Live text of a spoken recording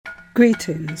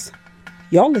Greetings.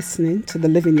 You're listening to the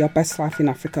Living Your Best Life in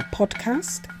Africa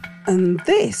podcast, and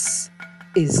this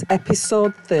is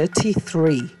episode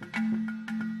 33.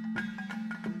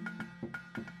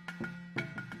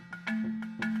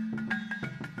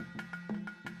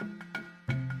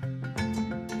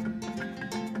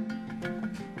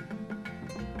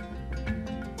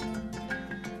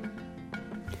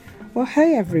 Well,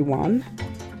 hey everyone.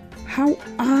 How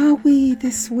are we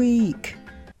this week?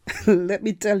 Let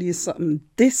me tell you something.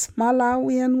 This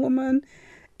Malawian woman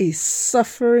is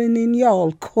suffering in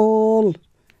y'all cold.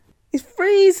 It's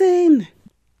freezing.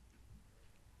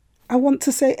 I want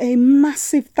to say a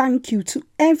massive thank you to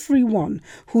everyone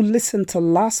who listened to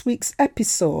last week's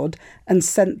episode and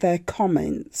sent their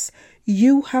comments.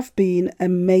 You have been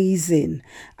amazing,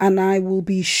 and I will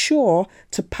be sure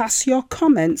to pass your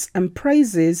comments and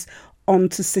praises on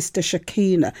to Sister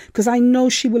Shakina, because I know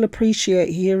she will appreciate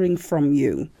hearing from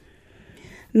you.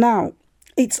 Now,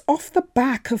 it's off the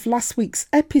back of last week's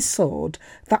episode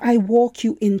that I walk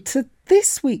you into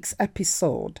this week's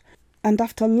episode. And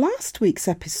after last week's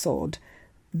episode,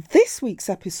 this week's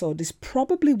episode is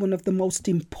probably one of the most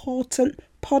important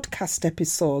podcast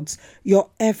episodes you're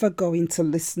ever going to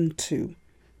listen to.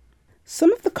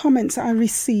 Some of the comments I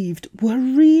received were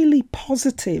really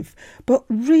positive, but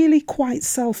really quite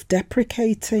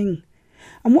self-deprecating.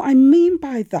 And what I mean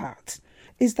by that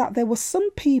is that there were some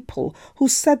people who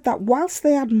said that whilst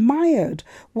they admired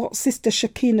what Sister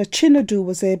Shakina Chinedu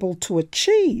was able to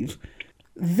achieve,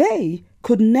 they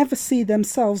could never see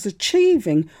themselves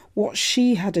achieving what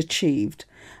she had achieved.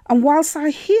 And whilst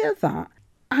I hear that,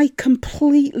 I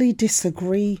completely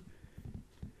disagree.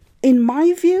 In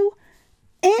my view,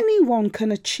 anyone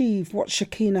can achieve what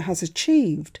Shakina has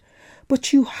achieved,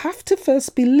 but you have to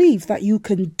first believe that you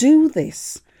can do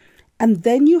this. And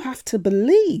then you have to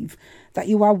believe that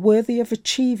you are worthy of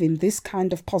achieving this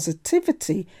kind of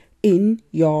positivity in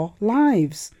your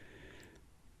lives.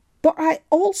 But I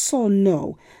also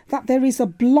know that there is a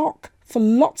block for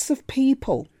lots of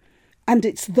people, and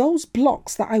it's those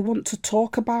blocks that I want to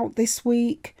talk about this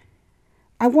week.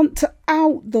 I want to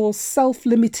out those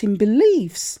self-limiting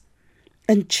beliefs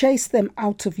and chase them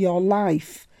out of your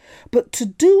life. But to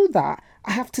do that,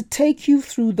 I have to take you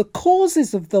through the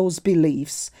causes of those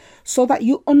beliefs so that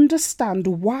you understand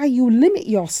why you limit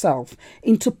yourself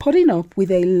into putting up with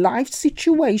a life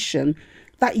situation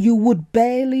that you would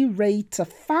barely rate a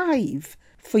 5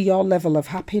 for your level of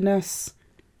happiness.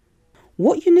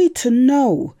 What you need to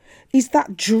know is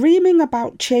that dreaming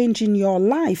about changing your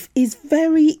life is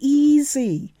very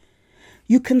easy.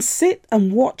 You can sit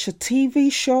and watch a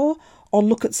TV show or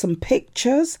look at some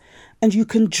pictures, and you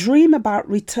can dream about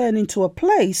returning to a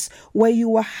place where you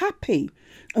were happy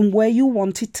and where you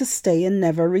wanted to stay and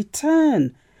never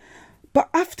return. But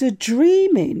after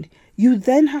dreaming, you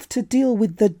then have to deal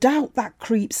with the doubt that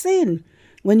creeps in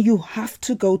when you have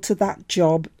to go to that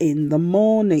job in the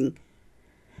morning.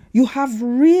 You have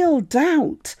real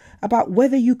doubt about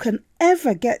whether you can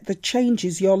ever get the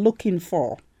changes you're looking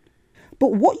for.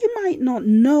 But what you might not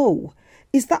know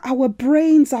is that our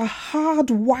brains are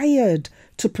hardwired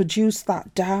to produce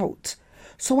that doubt.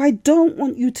 So I don't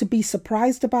want you to be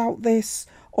surprised about this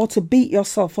or to beat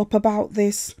yourself up about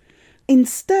this.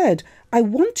 Instead, I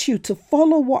want you to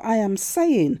follow what I am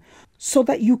saying so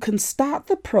that you can start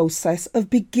the process of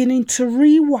beginning to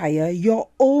rewire your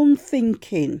own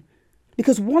thinking.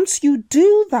 Because once you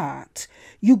do that,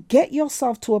 you get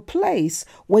yourself to a place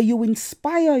where you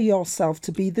inspire yourself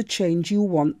to be the change you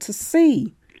want to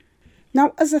see.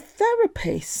 Now, as a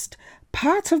therapist,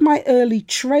 part of my early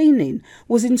training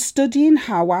was in studying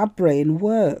how our brain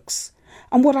works.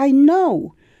 And what I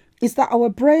know is that our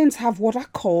brains have what are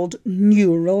called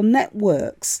neural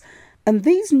networks. And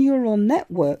these neural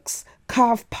networks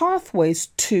carve pathways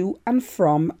to and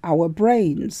from our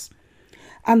brains.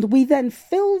 And we then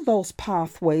fill those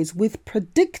pathways with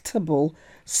predictable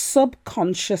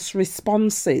subconscious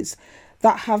responses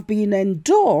that have been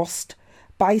endorsed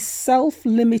by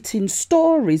self-limiting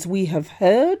stories we have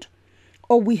heard,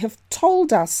 or we have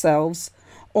told ourselves,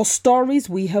 or stories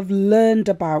we have learned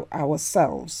about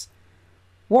ourselves.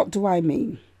 What do I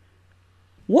mean?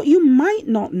 What you might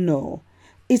not know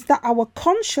is that our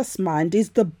conscious mind is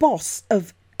the boss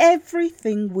of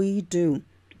everything we do.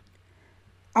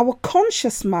 Our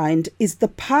conscious mind is the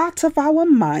part of our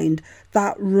mind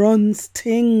that runs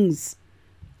things.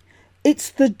 It's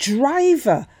the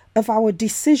driver of our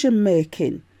decision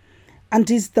making and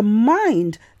is the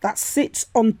mind that sits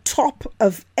on top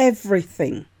of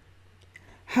everything.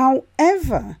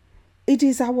 However, it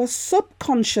is our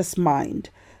subconscious mind,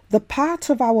 the part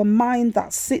of our mind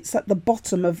that sits at the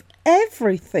bottom of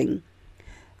everything,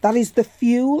 that is the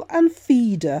fuel and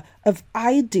feeder of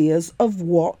ideas of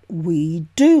what we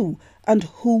do and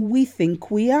who we think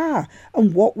we are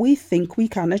and what we think we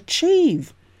can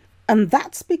achieve. And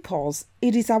that's because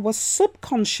it is our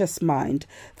subconscious mind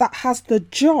that has the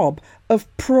job of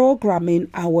programming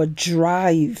our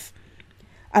drive.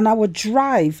 And our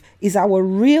drive is our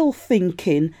real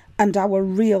thinking and our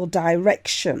real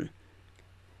direction.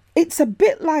 It's a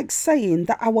bit like saying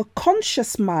that our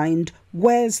conscious mind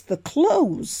wears the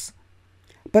clothes,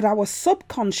 but our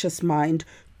subconscious mind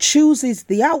chooses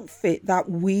the outfit that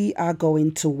we are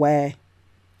going to wear.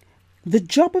 The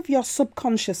job of your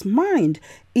subconscious mind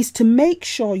is to make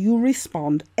sure you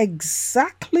respond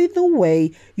exactly the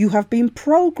way you have been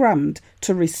programmed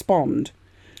to respond,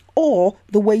 or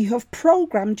the way you have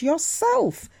programmed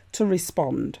yourself to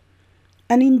respond.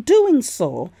 And in doing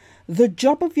so, the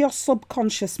job of your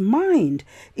subconscious mind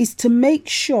is to make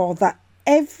sure that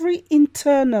every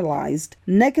internalized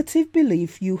negative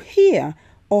belief you hear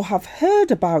or have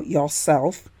heard about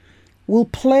yourself will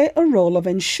play a role of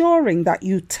ensuring that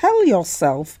you tell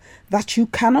yourself that you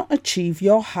cannot achieve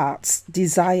your heart's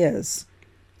desires.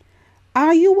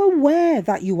 Are you aware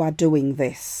that you are doing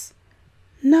this?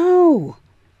 No.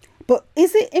 But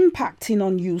is it impacting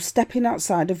on you stepping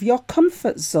outside of your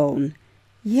comfort zone?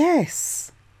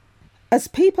 Yes. As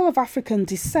people of African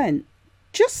descent,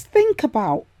 just think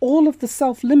about all of the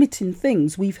self-limiting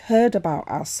things we've heard about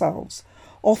ourselves,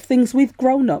 or things we've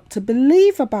grown up to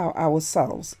believe about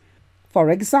ourselves. For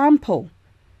example,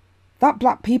 that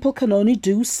black people can only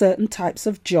do certain types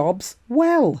of jobs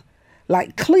well,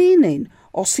 like cleaning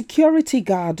or security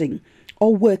guarding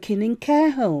or working in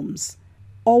care homes.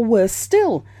 Or worse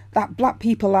still, that black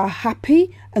people are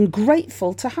happy and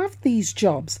grateful to have these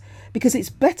jobs because it's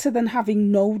better than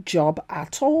having no job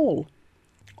at all.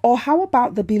 Or how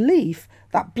about the belief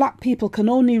that black people can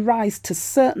only rise to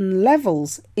certain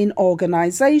levels in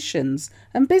organisations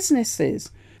and businesses,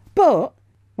 but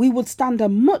we would stand a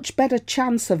much better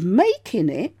chance of making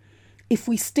it if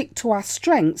we stick to our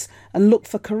strengths and look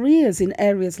for careers in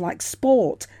areas like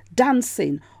sport,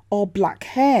 dancing, or black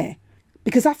hair.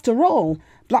 Because after all,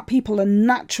 black people are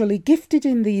naturally gifted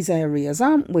in these areas,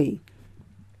 aren't we?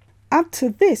 Add to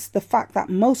this the fact that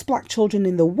most black children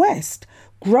in the West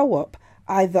grow up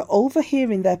either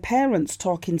overhearing their parents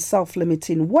talk in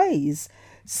self-limiting ways,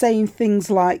 saying things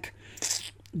like,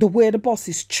 "The way the boss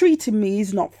is treating me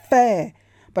is not fair,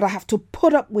 but I have to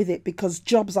put up with it because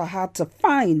jobs are hard to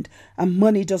find and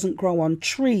money doesn't grow on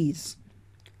trees."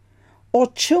 Or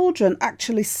children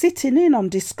actually sitting in on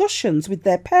discussions with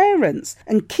their parents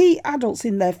and key adults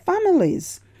in their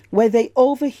families, where they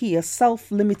overhear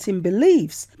self-limiting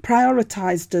beliefs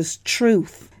prioritised as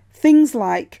truth. Things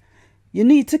like, "You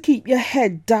need to keep your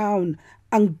head down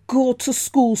and go to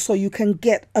school so you can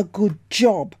get a good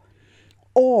job."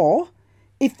 Or,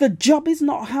 "If the job is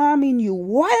not harming you,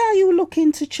 why are you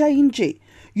looking to change it?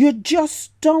 You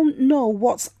just don't know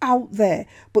what's out there,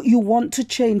 but you want to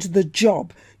change the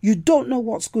job. You don't know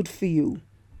what's good for you."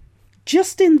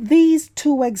 Just in these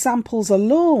two examples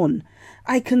alone,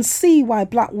 I can see why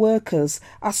black workers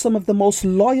are some of the most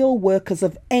loyal workers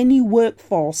of any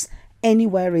workforce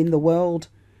anywhere in the world.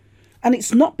 And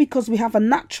it's not because we have a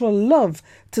natural love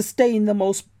to stay in the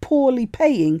most poorly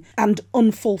paying and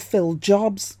unfulfilled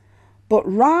jobs, but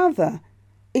rather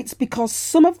it's because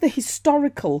some of the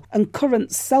historical and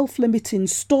current self-limiting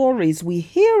stories we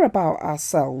hear about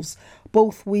ourselves,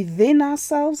 both within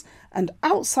ourselves and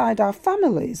outside our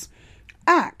families,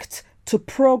 act to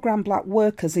program black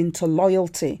workers into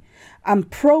loyalty and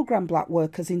program black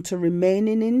workers into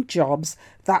remaining in jobs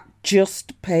that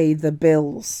just pay the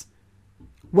bills.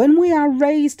 When we are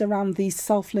raised around these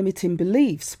self-limiting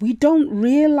beliefs, we don't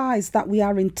realise that we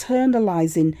are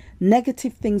internalising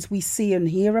negative things we see and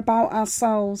hear about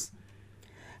ourselves.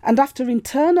 And after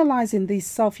internalising these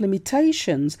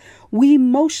self-limitations, we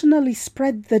emotionally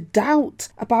spread the doubt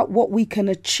about what we can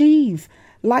achieve,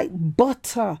 like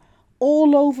butter,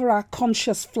 all over our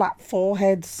conscious flat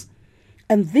foreheads.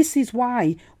 And this is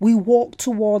why we walk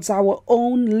towards our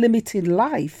own limited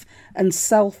life and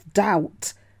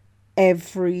self-doubt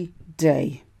every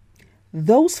day.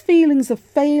 Those feelings of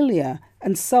failure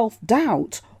and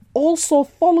self-doubt also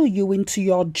follow you into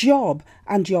your job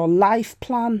and your life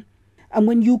plan. And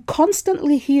when you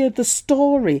constantly hear the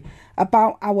story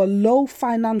about our low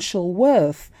financial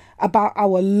worth, about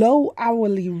our low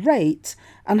hourly rate,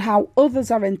 and how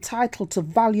others are entitled to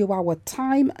value our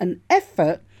time and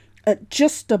effort at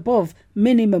just above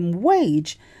minimum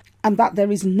wage, and that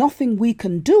there is nothing we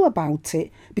can do about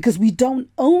it because we don't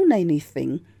own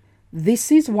anything,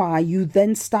 This is why you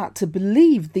then start to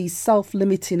believe these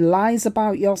self-limiting lies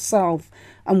about yourself,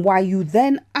 and why you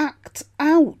then act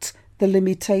out the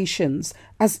limitations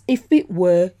as if it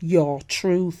were your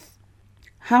truth.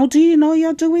 How do you know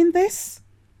you're doing this?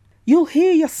 You'll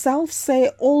hear yourself say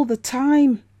all the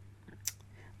time,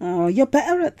 "Oh, you're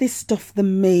better at this stuff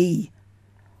than me,"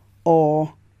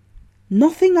 or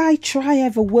 "Nothing I try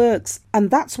ever works, and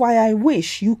that's why I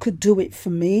wish you could do it for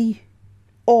me,"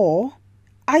 or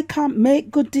 "I can't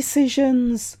make good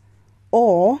decisions,"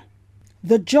 or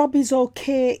 "The job is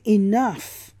okay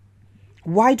enough.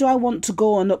 Why do I want to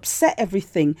go and upset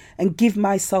everything and give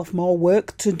myself more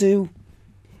work to do?"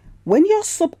 When your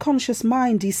subconscious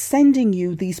mind is sending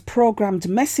you these programmed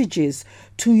messages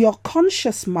to your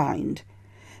conscious mind,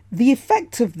 the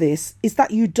effect of this is that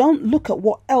you don't look at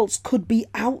what else could be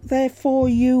out there for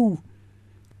you.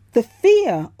 The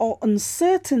fear or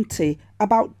uncertainty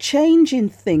about changing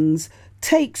things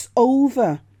takes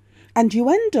over, and you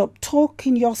end up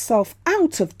talking yourself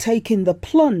out of taking the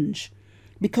plunge,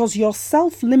 because your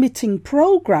self-limiting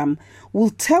program will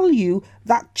tell you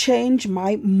that change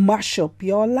might mash up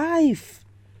your life.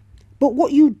 But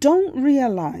what you don't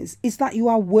realize is that you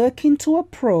are working to a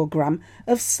program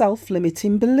of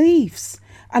self-limiting beliefs,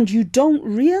 and you don't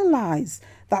realize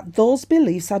that those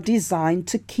beliefs are designed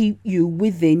to keep you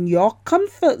within your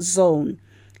comfort zone,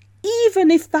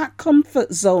 even if that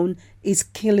comfort zone is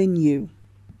killing you.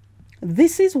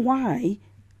 This is why,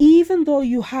 even though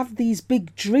you have these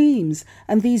big dreams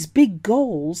and these big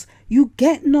goals, you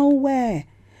get nowhere.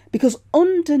 Because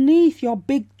underneath your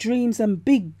big dreams and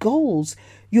big goals,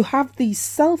 you have these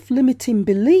self-limiting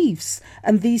beliefs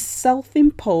and these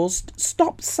self-imposed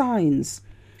stop signs.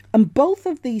 And both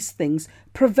of these things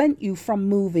prevent you from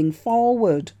moving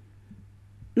forward.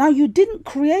 Now, you didn't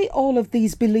create all of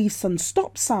these beliefs and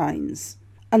stop signs.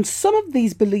 And some of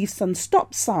these beliefs and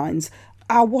stop signs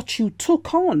are what you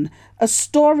took on as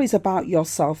stories about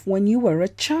yourself when you were a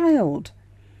child.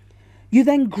 You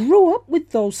then grew up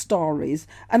with those stories,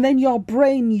 and then your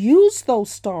brain used those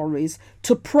stories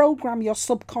to program your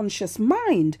subconscious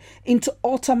mind into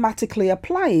automatically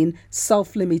applying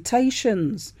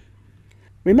self-limitations.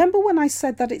 Remember when I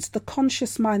said that it's the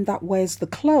conscious mind that wears the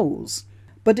clothes,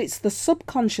 but it's the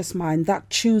subconscious mind that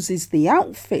chooses the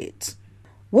outfit?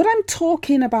 What I'm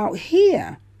talking about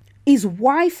here is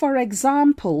why, for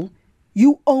example,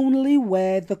 you only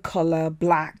wear the colour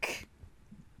black.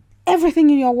 Everything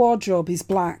in your wardrobe is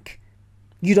black.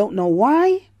 You don't know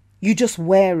why, you just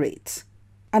wear it.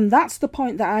 And that's the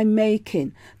point that I'm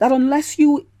making, that unless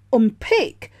you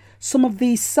unpick some of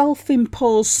these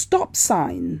self-imposed stop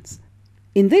signs,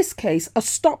 in this case, a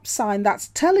stop sign that's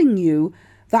telling you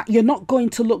that you're not going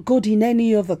to look good in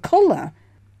any other colour,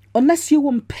 unless you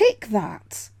unpick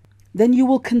that, then you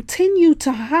will continue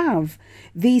to have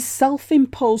these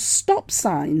self-imposed stop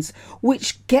signs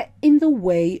which get in the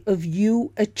way of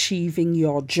you achieving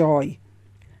your joy.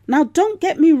 Now, don't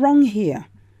get me wrong here.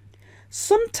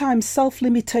 Sometimes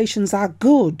self-limitations are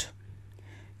good.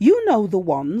 You know the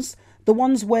ones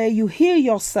where you hear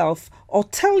yourself or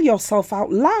tell yourself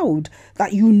out loud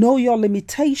that you know your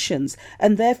limitations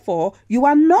and therefore you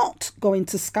are not going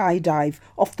to skydive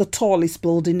off the tallest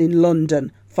building in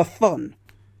London for fun.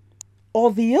 Or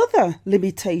the other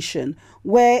limitation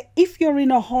where if you're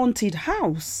in a haunted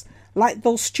house, like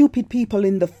those stupid people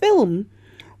in the film,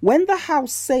 when the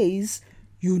house says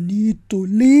you need to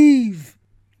leave,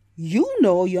 you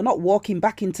know you're not walking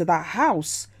back into that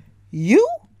house. You're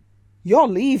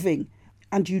leaving.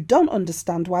 And you don't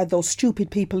understand why those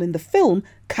stupid people in the film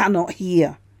cannot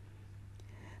hear.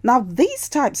 Now, these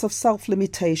types of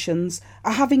self-limitations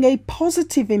are having a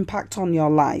positive impact on your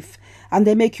life, and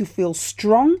they make you feel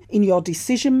strong in your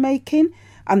decision making,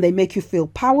 and they make you feel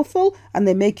powerful, and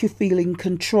they make you feel in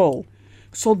control.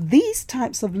 So these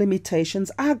types of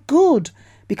limitations are good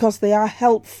because they are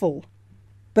helpful.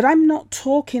 But I'm not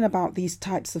talking about these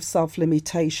types of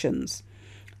self-limitations.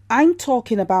 I'm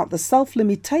talking about the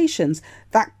self-limitations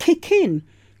that kick in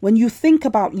when you think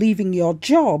about leaving your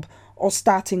job or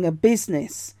starting a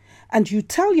business, and you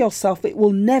tell yourself it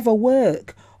will never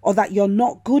work, or that you're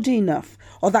not good enough,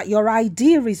 or that your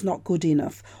idea is not good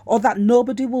enough, or that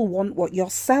nobody will want what you're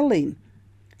selling.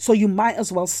 So you might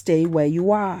as well stay where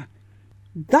you are.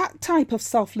 That type of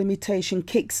self-limitation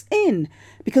kicks in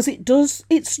because it does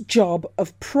its job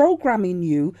of programming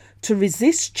you to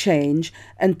resist change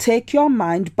and take your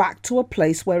mind back to a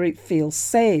place where it feels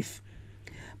safe.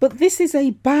 But this is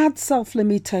a bad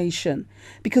self-limitation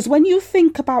because when you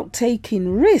think about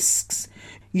taking risks,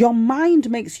 your mind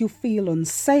makes you feel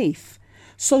unsafe.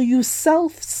 So you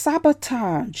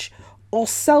self-sabotage or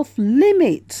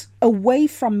self-limit away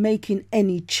from making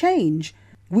any change,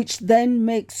 which then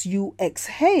makes you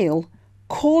exhale,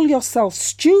 call yourself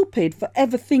stupid for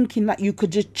ever thinking that you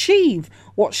could achieve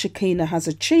what Shekinah has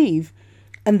achieved,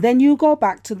 and then you go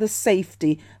back to the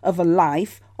safety of a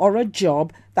life or a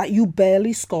job that you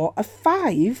barely score a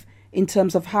 5 in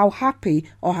terms of how happy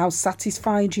or how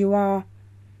satisfied you are.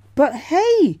 But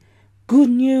hey, good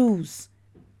news.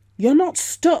 You're not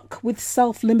stuck with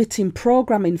self-limiting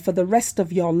programming for the rest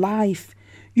of your life.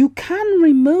 You can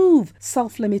remove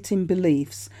self-limiting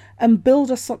beliefs and build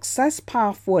a success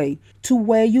pathway to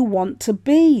where you want to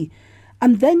be.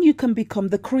 And then you can become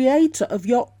the creator of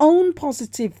your own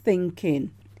positive thinking.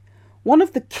 One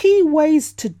of the key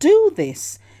ways to do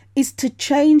this is to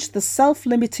change the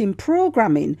self-limiting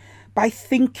programming by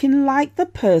thinking like the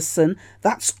person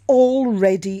that's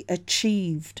already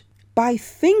achieved. By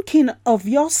thinking of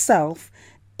yourself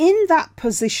in that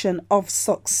position of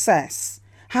success,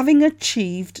 having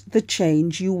achieved the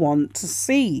change you want to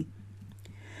see.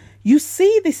 You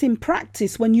see this in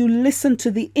practice when you listen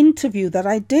to the interview that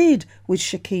I did with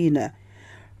Shekinah.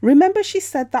 Remember, she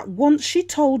said that once she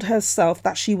told herself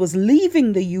that she was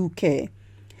leaving the UK,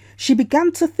 she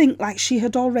began to think like she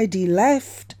had already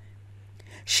left.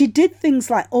 She did things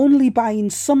like only buying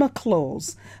summer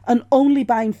clothes and only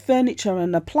buying furniture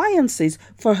and appliances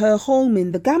for her home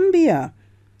in the Gambia.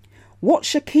 What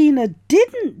Shekinah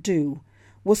didn't do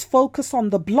was focus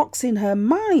on the blocks in her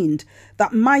mind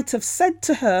that might have said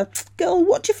to her, "Girl,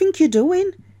 what do you think you're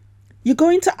doing? You're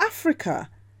going to Africa.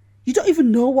 You don't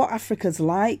even know what Africa's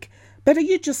like. Better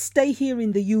you just stay here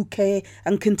in the UK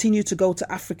and continue to go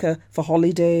to Africa for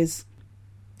holidays."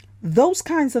 Those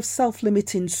kinds of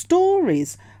self-limiting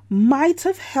stories might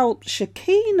have helped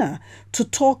Shekinah to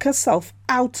talk herself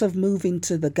out of moving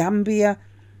to the Gambia.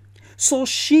 So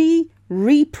she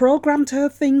reprogrammed her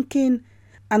thinking,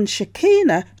 and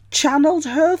Shekinah channeled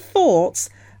her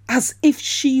thoughts as if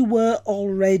she were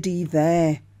already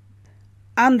there.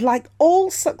 And like all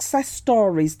success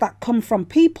stories that come from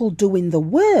people doing the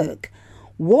work,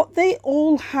 what they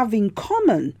all have in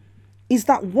common is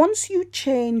that once you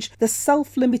change the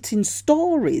self-limiting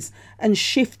stories and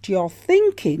shift your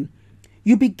thinking,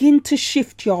 you begin to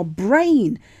shift your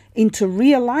brain into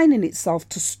realigning itself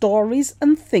to stories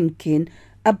and thinking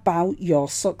about your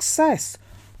success,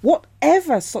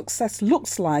 whatever success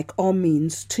looks like or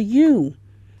means to you.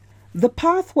 The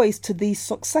pathways to these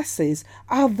successes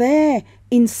are there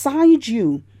inside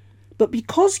you. But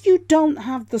because you don't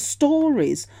have the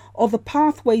stories or the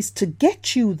pathways to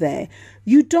get you there,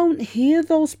 you don't hear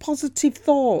those positive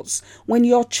thoughts when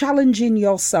you're challenging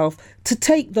yourself to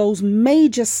take those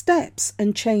major steps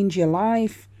and change your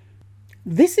life.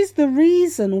 This is the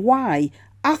reason why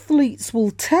athletes will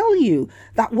tell you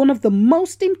that one of the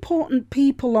most important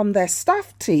people on their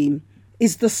staff team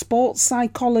is the sports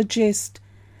psychologist.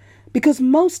 Because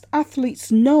most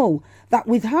athletes know that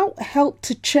without help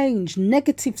to change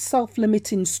negative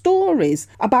self-limiting stories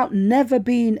about never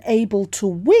being able to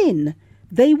win,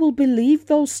 they will believe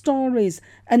those stories.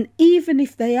 And even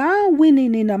if they are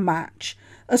winning in a match,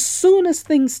 as soon as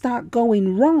things start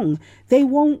going wrong, they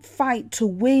won't fight to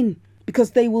win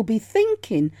because they will be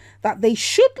thinking that they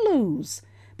should lose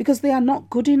because they are not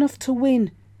good enough to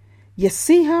win. You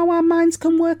see how our minds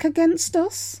can work against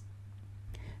us?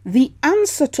 The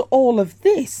answer to all of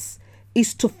this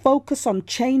is to focus on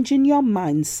changing your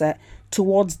mindset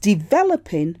towards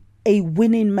developing a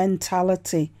winning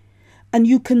mentality. And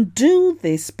you can do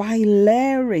this by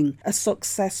layering a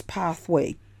success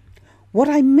pathway. What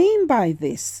I mean by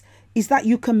this is that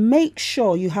you can make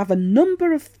sure you have a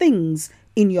number of things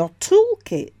in your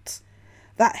toolkit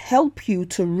that help you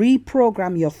to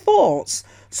reprogram your thoughts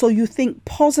so you think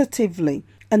positively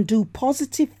and do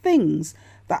positive things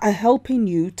that are helping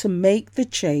you to make the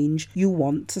change you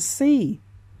want to see.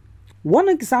 One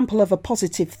example of a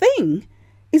positive thing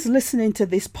is listening to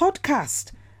this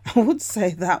podcast. I would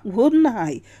say that, wouldn't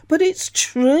I? But it's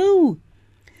true.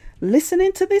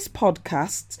 Listening to this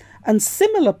podcast and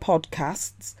similar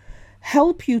podcasts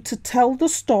help you to tell the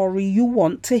story you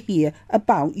want to hear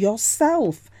about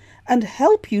yourself and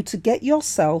help you to get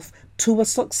yourself to a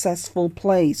successful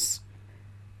place.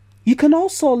 You can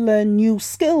also learn new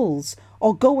skills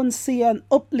or go and see an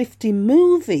uplifting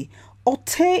movie or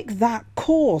take that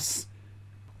course.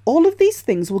 All of these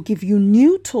things will give you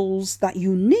new tools that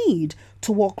you need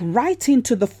to walk right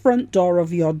into the front door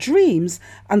of your dreams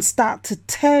and start to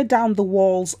tear down the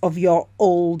walls of your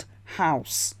old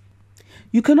house.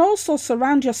 You can also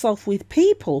surround yourself with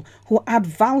people who add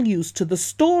values to the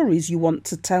stories you want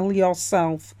to tell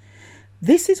yourself.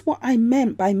 This is what I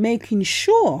meant by making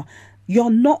sure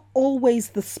You're not always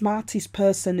the smartest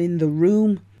person in the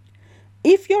room.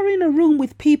 If you're in a room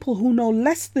with people who know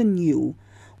less than you,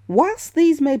 whilst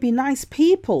these may be nice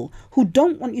people who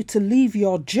don't want you to leave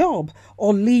your job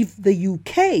or leave the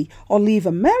UK or leave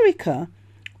America,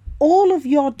 all of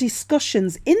your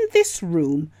discussions in this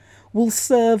room will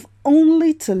serve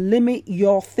only to limit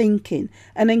your thinking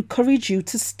and encourage you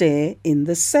to stay in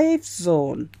the safe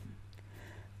zone.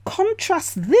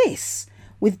 Contrast this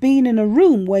with being in a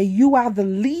room where you are the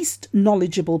least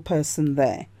knowledgeable person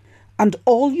there, and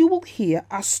all you will hear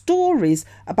are stories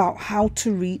about how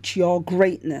to reach your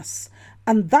greatness,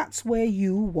 and that's where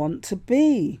you want to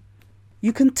be.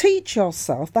 You can teach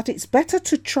yourself that it's better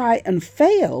to try and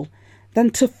fail than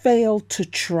to fail to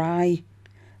try.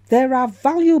 There are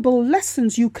valuable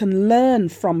lessons you can learn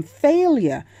from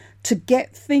failure to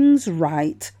get things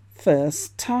right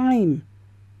first time.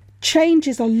 Change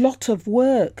is a lot of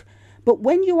work, but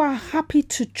when you are happy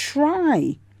to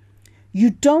try, you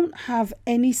don't have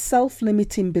any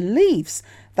self-limiting beliefs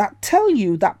that tell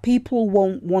you that people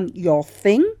won't want your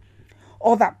thing,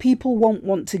 or that people won't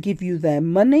want to give you their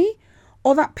money,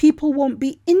 or that people won't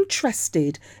be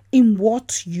interested in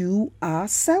what you are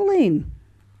selling.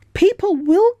 People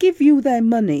will give you their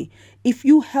money if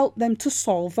you help them to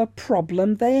solve a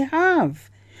problem they have.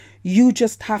 You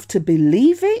just have to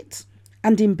believe it,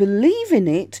 and in believing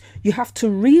it, you have to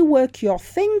rework your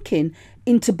thinking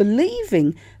into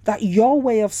believing that your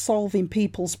way of solving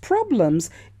people's problems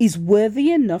is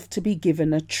worthy enough to be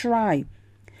given a try.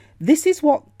 This is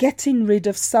what getting rid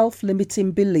of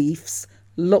self-limiting beliefs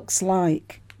looks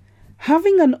like.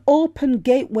 Having an open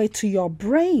gateway to your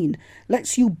brain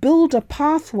lets you build a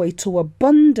pathway to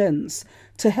abundance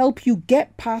to help you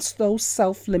get past those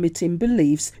self-limiting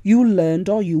beliefs you learned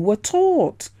or you were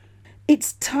taught.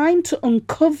 It's time to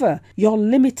uncover your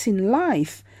limiting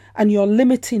life and your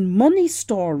limiting money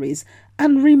stories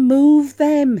and remove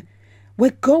them.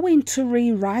 We're going to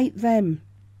rewrite them.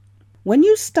 When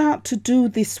you start to do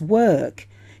this work,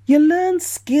 you learn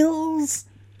skills.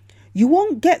 You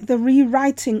won't get the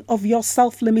rewriting of your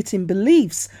self-limiting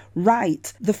beliefs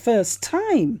right the first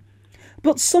time,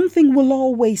 but something will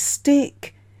always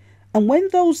stick. And when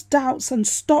those doubts and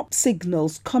stop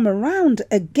signals come around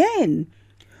again,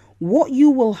 what you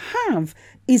will have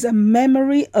is a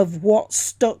memory of what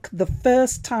stuck the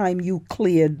first time you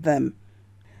cleared them.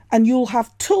 And you'll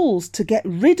have tools to get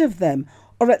rid of them,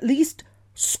 or at least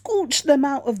scooch them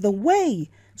out of the way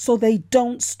so they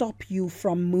don't stop you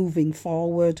from moving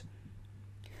forward.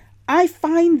 I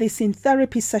find this in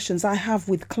therapy sessions I have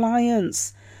with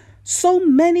clients. So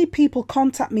many people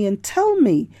contact me and tell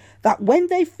me that when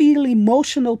they feel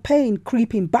emotional pain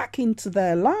creeping back into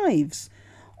their lives,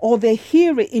 or they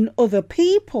hear it in other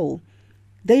people,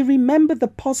 they remember the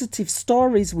positive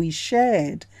stories we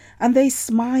shared and they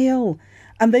smile,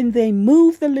 and then they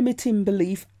move the limiting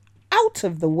belief out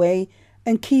of the way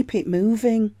and keep it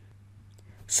moving.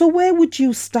 So where would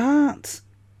you start?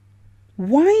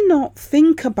 Why not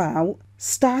think about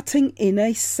starting in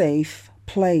a safe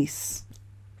place?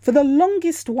 For the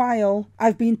longest while,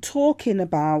 I've been talking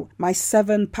about my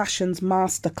 7 Passions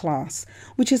Masterclass,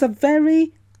 which is a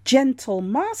very gentle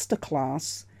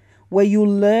masterclass where you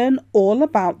learn all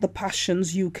about the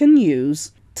passions you can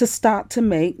use to start to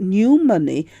make new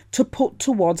money to put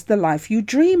towards the life you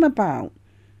dream about.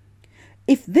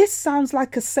 If this sounds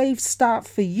like a safe start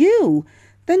for you,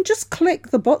 then just click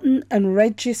the button and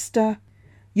register.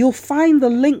 You'll find the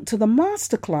link to the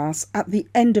masterclass at the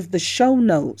end of the show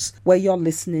notes where you're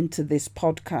listening to this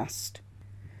podcast.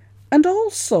 And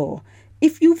also,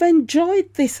 if you've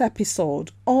enjoyed this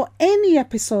episode or any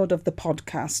episode of the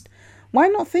podcast, why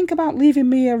not think about leaving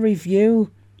me a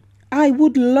review? I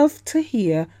would love to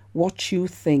hear what you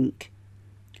think.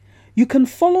 You can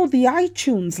follow the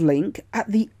iTunes link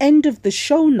at the end of the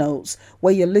show notes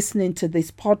where you're listening to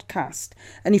this podcast.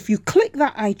 And if you click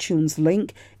that iTunes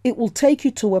link, it will take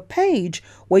you to a page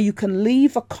where you can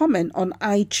leave a comment on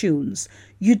iTunes.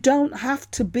 You don't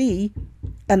have to be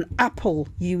an Apple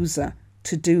user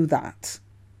to do that.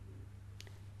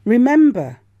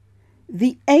 Remember,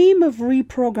 the aim of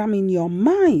reprogramming your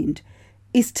mind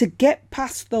is to get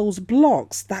past those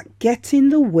blocks that get in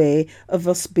the way of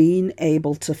us being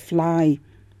able to fly.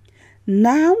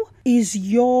 Now is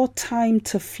your time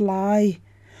to fly.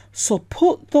 So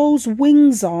put those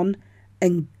wings on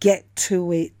and get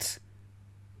to it.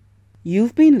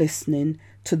 You've been listening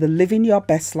to the Living Your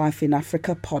Best Life in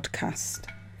Africa podcast.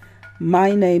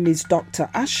 My name is Dr.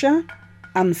 Asha,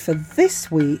 and for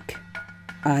this week,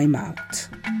 I'm out.